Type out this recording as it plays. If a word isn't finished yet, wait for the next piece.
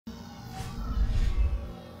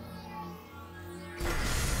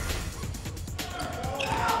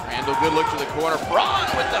a good look to the corner. Braun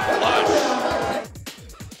with the flush.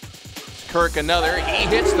 Kirk another. He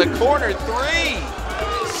hits the corner three.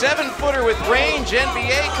 7-footer with range.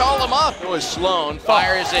 NBA call him up. It was Sloan.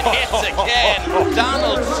 Fires it. Hits again.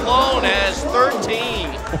 Donald Sloan has 13.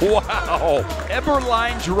 Wow.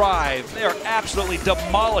 Eberlein Drive. They are absolutely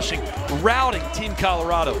demolishing, routing Team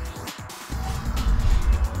Colorado.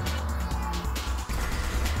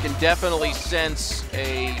 Can definitely sense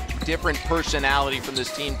a different personality from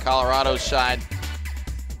this Team Colorado side.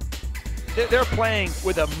 They're playing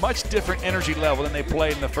with a much different energy level than they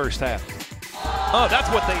played in the first half. Oh, that's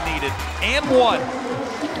what they needed. And one.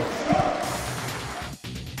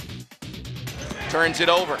 Turns it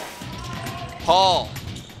over. Hall.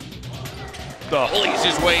 Bullies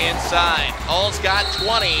his way inside. Hall's got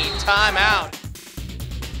 20. Timeout.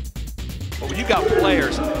 But when you got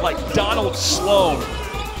players like Donald Sloan,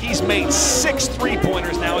 he's made 6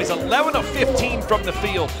 3-pointers now. He's 11 of 15 from the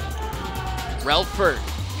field. Relford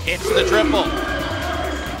hits the triple.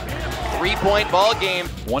 3-point ball game.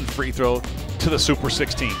 One free throw to the Super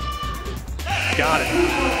 16. Got it.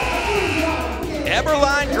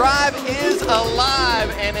 Eberlein Drive is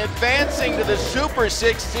alive and advancing to the Super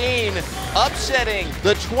 16, upsetting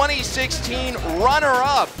the 2016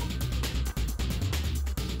 runner-up